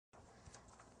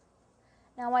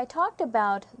Now I talked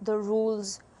about the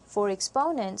rules for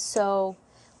exponents, so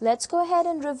let's go ahead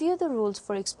and review the rules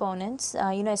for exponents,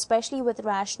 especially with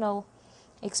rational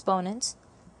exponents,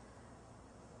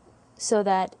 so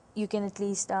that you can at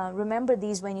least remember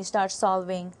these when you start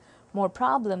solving more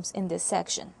problems in this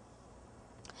section.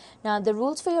 Now the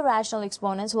rules for your rational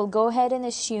exponents will go ahead and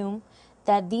assume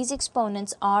that these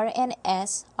exponents R and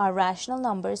S are rational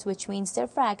numbers, which means they're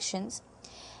fractions.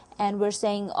 And we're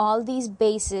saying all these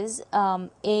bases, A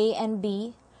and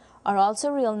B, are also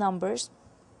real numbers.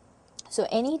 So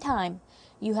anytime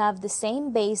you have the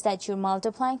same base that you're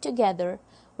multiplying together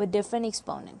with different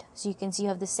exponent. So you can see you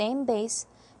have the same base,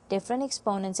 different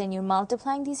exponents, and you're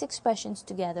multiplying these expressions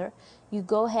together. You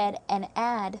go ahead and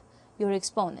add your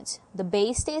exponents. The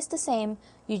base stays the same.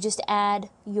 You just add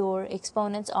your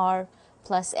exponents R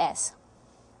plus S.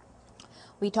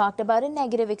 We talked about a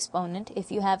negative exponent.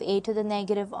 If you have a to the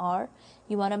negative r,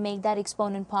 you want to make that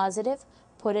exponent positive,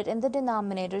 put it in the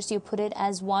denominator, so you put it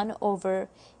as 1 over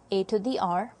a to the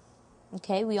r.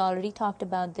 Okay, we already talked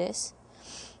about this.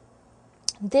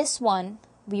 This one,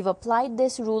 we've applied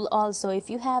this rule also. If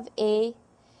you have a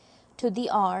to the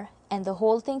r and the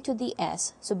whole thing to the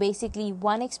s, so basically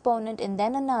one exponent and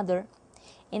then another,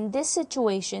 in this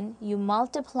situation, you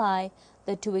multiply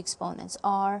the two exponents,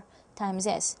 r times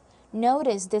s.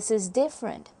 Notice this is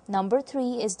different. Number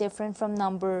 3 is different from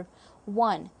number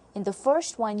 1. In the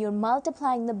first one, you're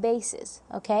multiplying the bases,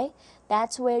 okay?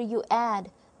 That's where you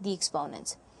add the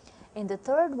exponents. In the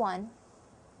third one,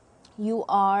 you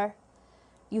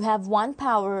have one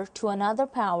power to another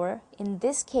power. In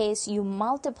this case, you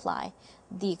multiply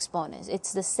the exponents.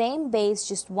 It's the same base,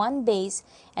 just one base,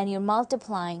 and you're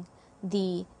multiplying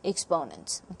the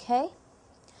exponents, okay?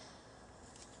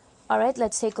 All right,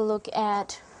 let's take a look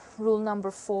at rule number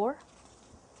 4.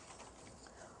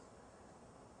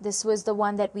 This was the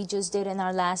one that we just did in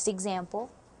our last example.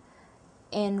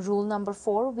 In rule number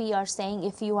 4, we are saying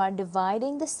if you are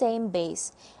dividing the same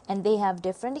base and they have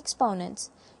different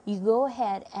exponents, you go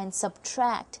ahead and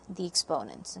subtract the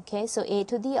exponents. Okay, so a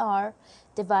to the r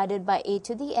divided by a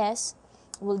to the s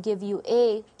will give you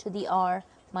a to the r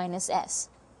minus s.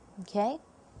 Okay,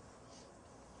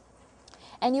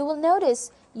 and you will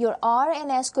notice your r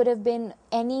and s could have been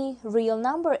any real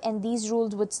number and these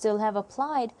rules would still have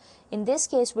applied. In this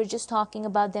case, we're just talking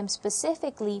about them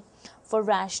specifically for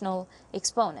rational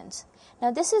exponents.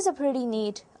 Now this is a pretty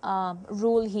neat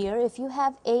rule here. If you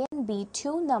have a and b,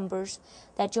 two numbers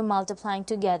that you're multiplying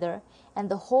together, and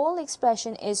the whole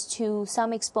expression is to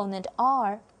some exponent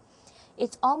r,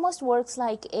 it almost works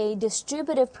like a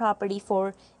distributive property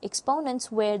for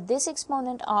exponents, where this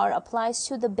exponent r applies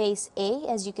to the base a,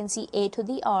 as you can see, a to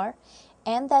the r,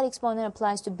 and that exponent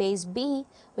applies to base b,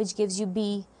 which gives you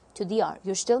b to the r.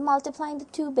 You're still multiplying the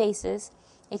two bases,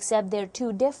 except they're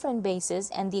two different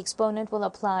bases, and the exponent will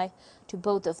apply to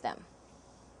both of them.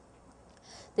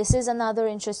 This is another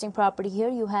interesting property here.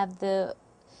 You have the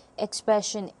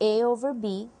expression a over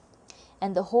b,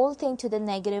 and the whole thing to the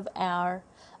negative r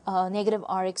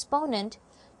exponent.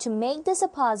 To make this a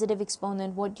positive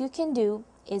exponent, what you can do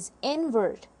is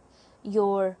invert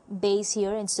your base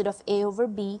here. Instead of a over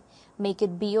b, make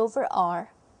it b over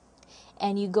r,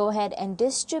 and you go ahead and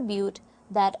distribute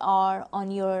that r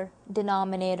on your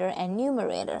denominator and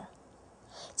numerator.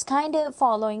 It's kind of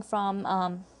following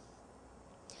from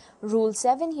rule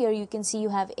 7 here. You can see you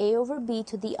have a over b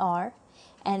to the r,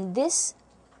 and this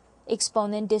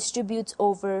exponent distributes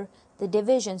over the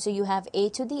division, so you have a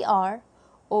to the r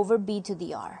over b to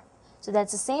the r. So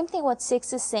that's the same thing what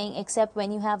 6 is saying, except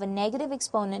when you have a negative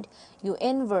exponent, you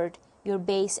invert your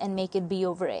base and make it b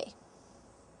over a.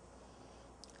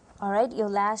 Alright, your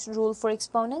last rule for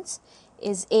exponents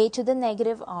is a to the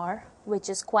negative r, which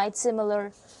is quite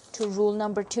similar to rule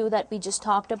number 2 that we just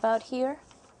talked about here.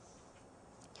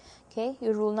 Okay,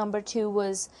 your rule number 2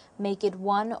 was make it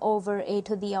 1 over a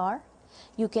to the r.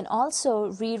 You can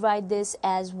also rewrite this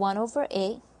as 1 over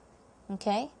a,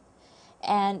 okay,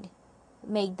 and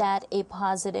make that a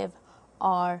positive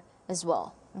r as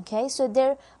well. Okay, so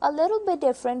they're a little bit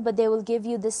different, but they will give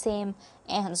you the same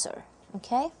answer.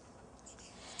 Okay,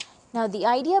 now the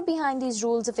idea behind these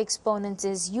rules of exponents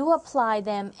is you apply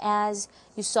them as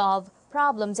you solve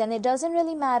problems, and it doesn't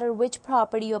really matter which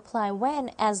property you apply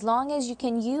when, as long as you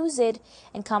can use it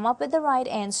and come up with the right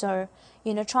answer.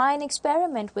 Try and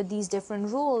experiment with these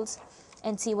different rules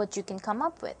and see what you can come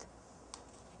up with.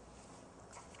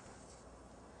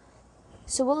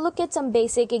 So we'll look at some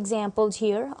basic examples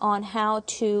here on how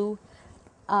to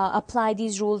apply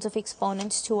these rules of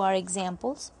exponents to our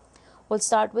examples. We'll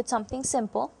start with something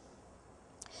simple.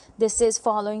 This is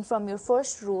following from your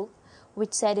first rule,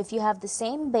 which said if you have the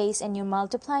same base and you're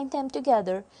multiplying them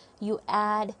together, you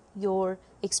add your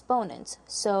exponents.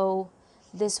 So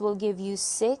this will give you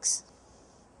 6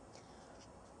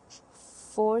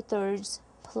 4/3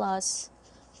 plus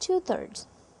 2/3.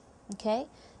 Okay,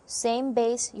 same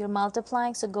base, you're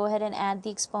multiplying, so go ahead and add the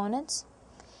exponents.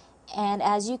 And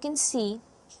as you can see,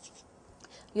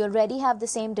 you already have the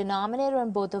same denominator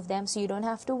on both of them, so you don't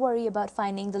have to worry about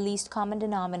finding the least common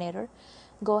denominator.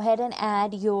 Go ahead and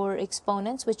add your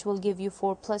exponents, which will give you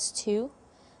 4 plus 2,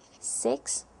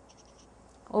 6,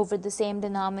 over the same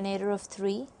denominator of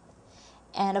 3.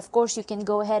 And of course, you can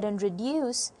go ahead and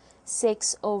reduce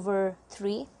 6 over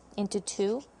 3 into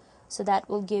 2. So that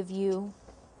will give you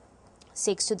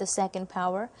 6 to the second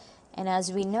power. And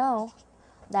as we know,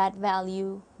 that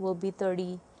value will be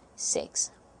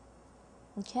 36.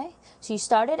 Okay, so you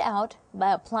started out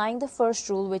by applying the first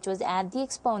rule, which was add the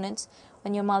exponents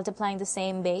when you're multiplying the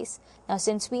same base. Now,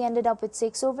 since we ended up with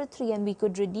 6 over 3 and we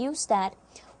could reduce that,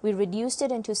 we reduced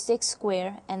it into 6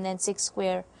 square, and then 6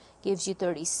 square gives you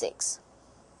 36.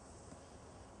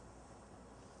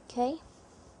 Okay,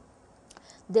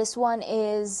 this one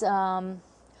is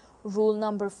rule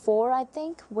number 4, I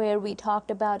think, where we talked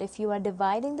about if you are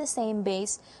dividing the same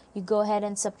base, you go ahead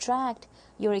and subtract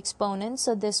your exponents.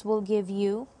 So this will give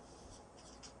you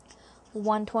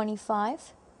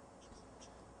 125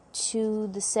 to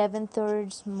the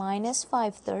 7/3 minus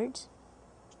 5/3.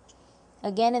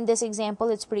 Again, in this example,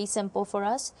 it's pretty simple for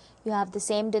us. You have the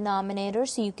same denominator,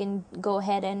 so you can go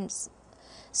ahead and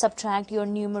subtract your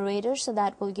numerator. So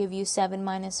that will give you 7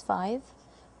 minus 5,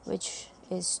 which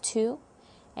is 2.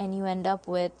 And you end up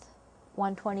with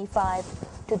 125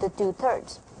 to the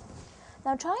 2/3.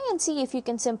 Now try and see if you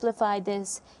can simplify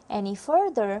this any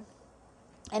further.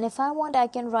 And if I want, I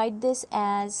can write this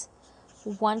as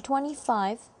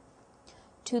 125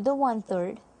 to the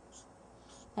 1/3,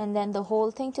 and then the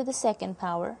whole thing to the second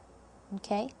power.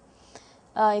 Okay.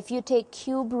 If you take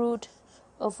cube root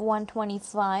of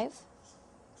 125,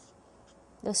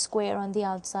 the square on the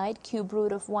outside, cube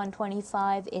root of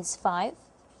 125 is 5.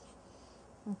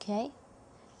 Okay.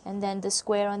 And then the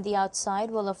square on the outside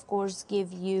will of course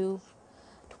give you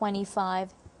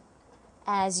 25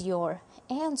 as your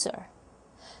answer.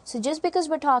 So just because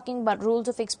we're talking about rules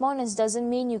of exponents doesn't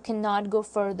mean you cannot go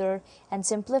further and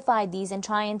simplify these and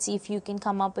try and see if you can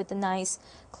come up with a nice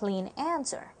clean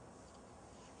answer.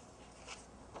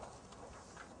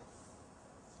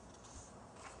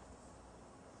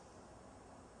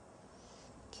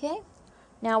 Okay,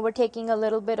 now we're taking a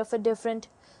little bit of a different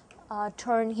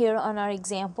turn here on our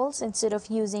examples. Instead of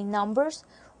using numbers,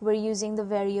 we're using the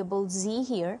variable z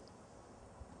here.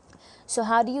 So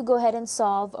how do you go ahead and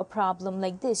solve a problem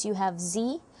like this? You have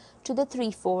z to the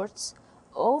 3/4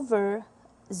 over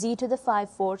z to the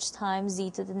 5/4 times z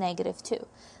to the -2.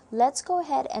 Let's go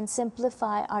ahead and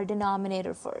simplify our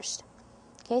denominator first.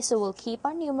 Okay, so we'll keep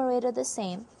our numerator the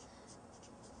same.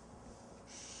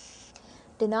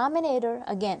 Denominator,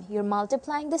 again, you're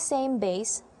multiplying the same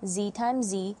base, z times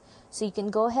z, so you can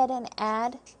go ahead and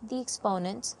add the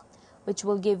exponents, which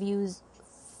will give you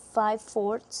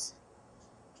 5/4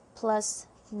 plus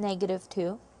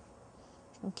 -2.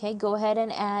 Okay, go ahead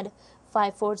and add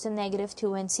 5/4 and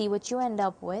 -2 and see what you end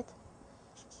up with.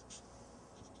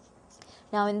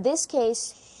 Now in this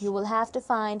case, you will have to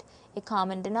find a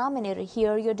common denominator.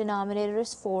 Here your denominator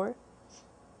is 4.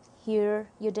 Here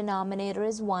your denominator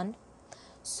is 1.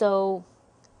 So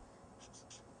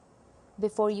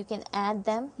before you can add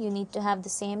them, you need to have the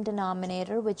same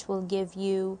denominator, which will give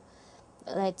you,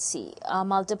 let's see,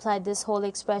 multiply this whole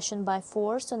expression by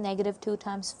 4. So -2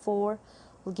 times 4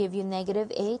 will give you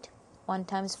 -8. 1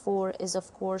 times 4 is,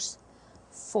 of course,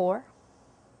 4.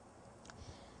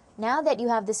 Now that you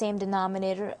have the same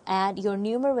denominator, add your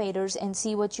numerators and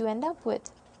see what you end up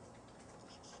with.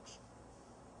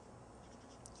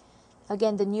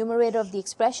 Again, the numerator of the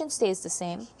expression stays the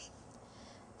same.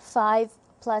 5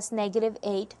 plus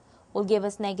 -8 will give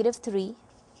us -3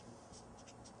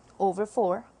 over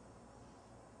 4.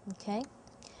 Okay.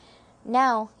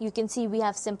 Now you can see we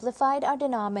have simplified our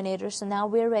denominator, so now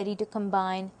we're ready to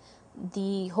combine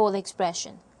the whole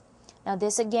expression. Now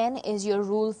this again is your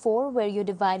rule 4, where you're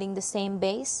dividing the same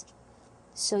base.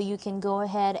 So you can go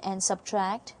ahead and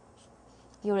subtract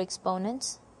your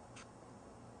exponents.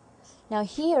 Now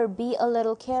here, be a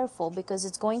little careful, because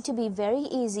it's going to be very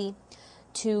easy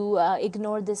to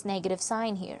ignore this negative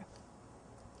sign here.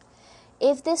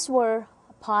 If this were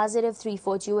positive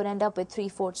 3/4, you would end up with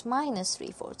 3/4 minus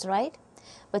 3/4, right?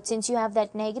 But since you have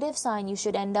that negative sign, you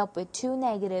should end up with 2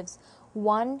 negatives,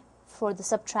 one for the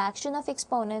subtraction of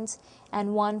exponents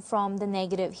and one from the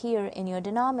negative here in your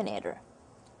denominator.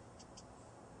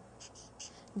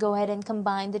 Go ahead and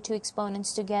combine the two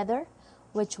exponents together,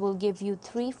 which will give you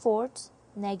 3/4.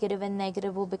 Negative and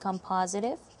negative will become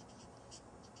positive.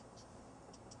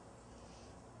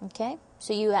 Okay,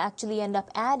 so you actually end up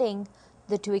adding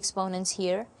the two exponents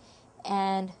here,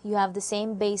 and you have the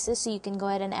same basis, so you can go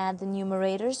ahead and add the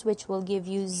numerators, which will give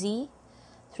you z.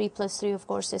 3 plus 3, of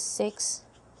course, is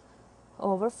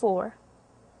 6/4.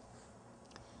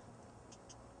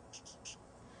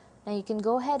 Now you can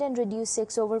go ahead and reduce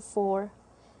 6/4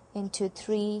 into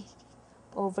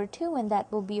 3/2, and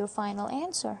that will be your final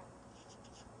answer.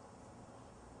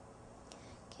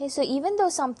 Okay, so even though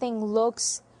something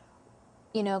looks,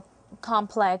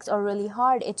 complex or really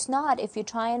hard, it's not if you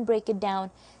try and break it down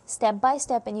step by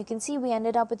step. And you can see we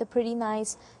ended up with a pretty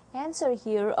nice answer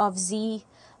here of z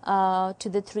to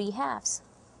the 3/2.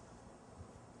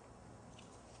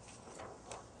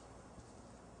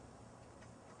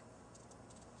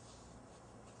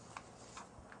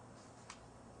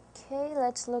 Okay,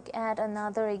 let's look at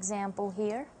another example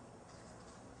here.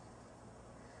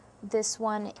 This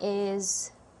one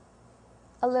is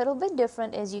a little bit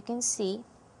different, as you can see.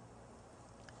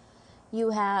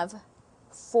 You have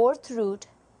 4th root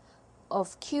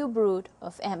of cube root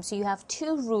of m. So you have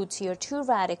two roots here, two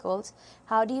radicals.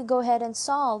 How do you go ahead and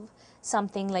solve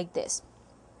something like this?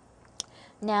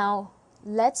 Now,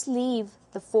 let's leave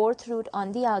the 4th root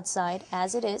on the outside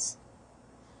as it is.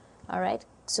 All right,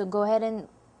 so go ahead and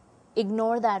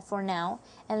ignore that for now,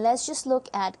 and let's just look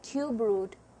at cube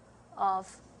root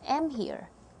of m here.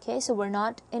 Okay, so we're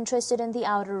not interested in the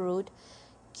outer root.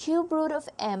 Cube root of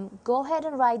m, go ahead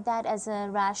and write that as a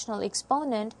rational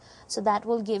exponent, so that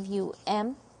will give you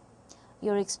m.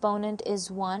 Your exponent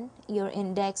is 1, your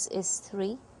index is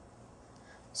 3.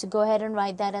 So go ahead and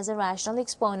write that as a rational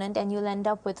exponent, and you'll end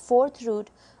up with 4th root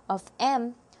of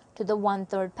m to the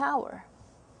 1/3 power.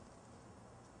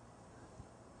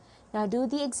 Now do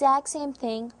the exact same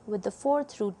thing with the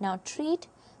 4th root. Now treat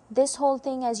this whole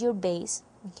thing as your base.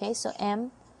 Okay, so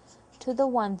m to the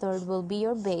 1/3 will be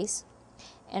your base,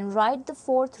 and write the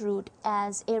 4th root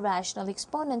as a rational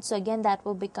exponent. So again, that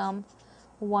will become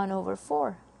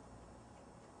 1/4.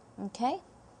 Okay.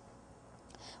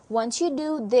 Once you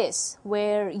do this,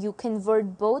 where you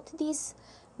convert both these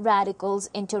radicals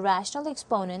into rational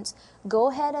exponents,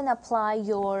 go ahead and apply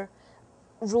your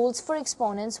rules for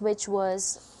exponents, which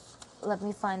was, let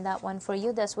me find that one for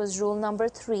you. This was rule number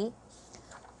 3,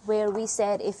 where we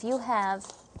said if you have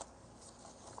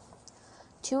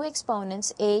two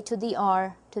exponents, a to the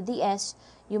r to the s,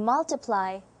 you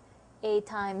multiply r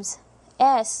times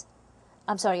s.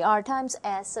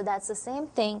 So that's the same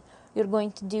thing you're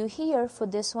going to do here for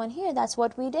this one here. That's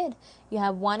what we did. You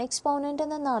have one exponent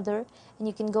and another, and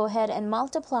you can go ahead and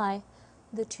multiply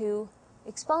the two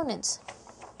exponents.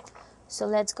 So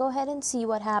let's go ahead and see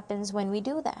what happens when we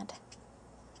do that.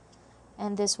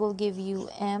 And this will give you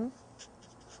m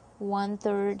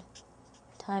 1/3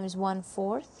 times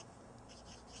 1/4,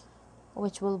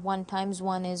 which will 1 times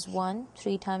 1 is 1,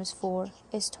 3 times 4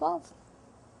 is 12.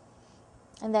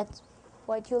 And that's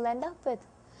what you'll end up with,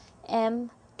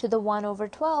 m to the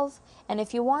 1/12. And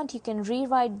if you want, you can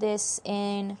rewrite this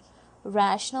in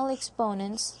rational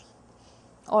exponents,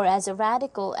 or as a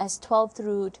radical, as 12th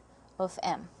root of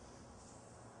m.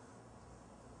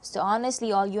 So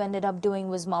honestly, all you ended up doing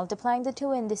was multiplying the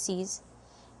two indices,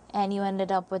 and you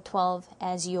ended up with 12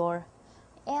 as your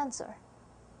answer.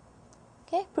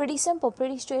 Okay, pretty simple,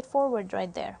 pretty straightforward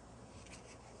right there.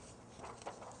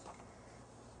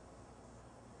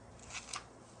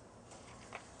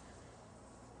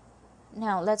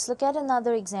 Now, let's look at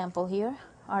another example here,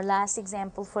 our last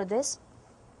example for this.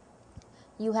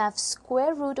 You have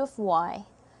square root of y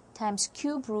times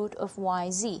cube root of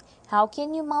yz. How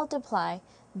can you multiply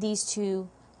these two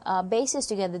bases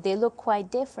together? They look quite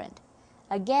different.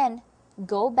 Again,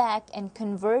 go back and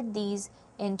convert these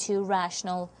into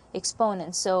rational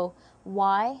exponents. So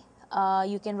y,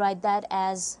 you can write that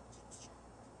as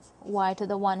y to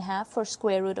the 1/2 for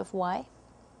square root of y.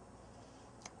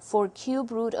 For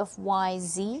cube root of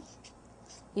yz,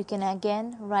 you can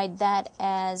again write that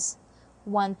as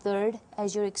 1/3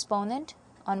 as your exponent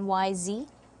on yz.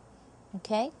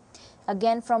 Okay.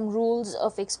 Again, from rules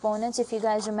of exponents, if you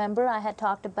guys remember, I had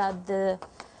talked about the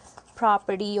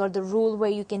property or the rule where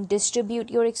you can distribute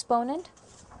your exponent.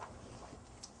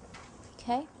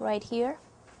 Okay, right here.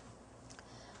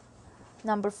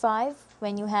 Number 5,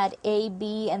 when you had a,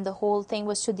 b, and the whole thing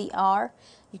was to the r,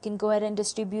 you can go ahead and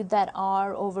distribute that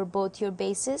r over both your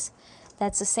bases.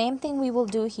 That's the same thing we will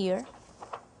do here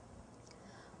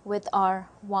with our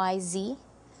yz.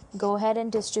 Go ahead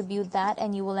and distribute that,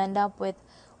 and you will end up with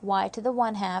y to the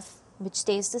 1/2, which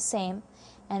stays the same,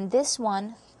 and this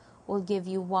one will give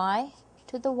you y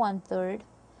to the 1/3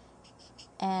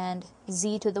 and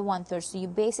z to the 1/3. So you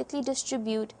basically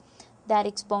distribute that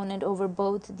exponent over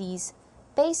both these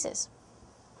bases.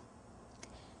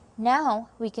 Now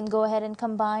we can go ahead and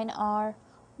combine our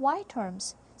y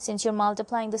terms. Since you're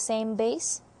multiplying the same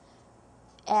base,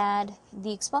 add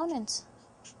the exponents.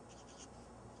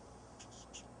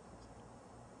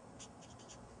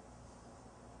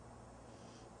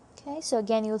 Okay, so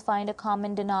again you'll find a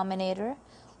common denominator,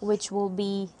 which will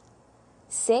be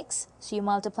 6. So you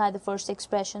multiply the first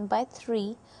expression by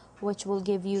 3, which will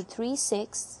give you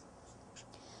 3/6.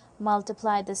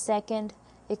 Multiply the second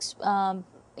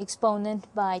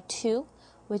exponent by 2,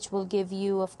 which will give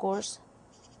you, of course,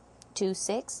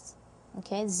 2/6.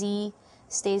 Okay, z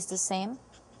stays the same.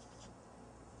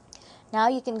 Now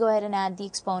you can go ahead and add the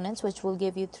exponents, which will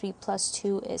give you 3 plus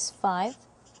 2 is 5.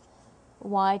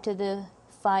 Y to the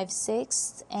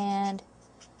 5/6 and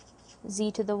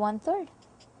z to the 1/3.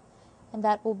 And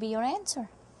that will be your answer.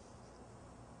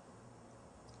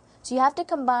 So you have to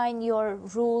combine your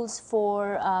rules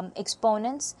for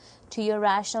exponents to your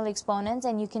rational exponents,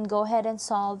 and you can go ahead and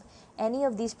solve any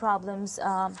of these problems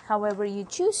however you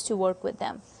choose to work with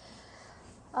them.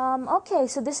 Okay,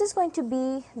 so this is going to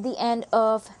be the end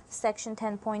of section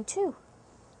 10.2.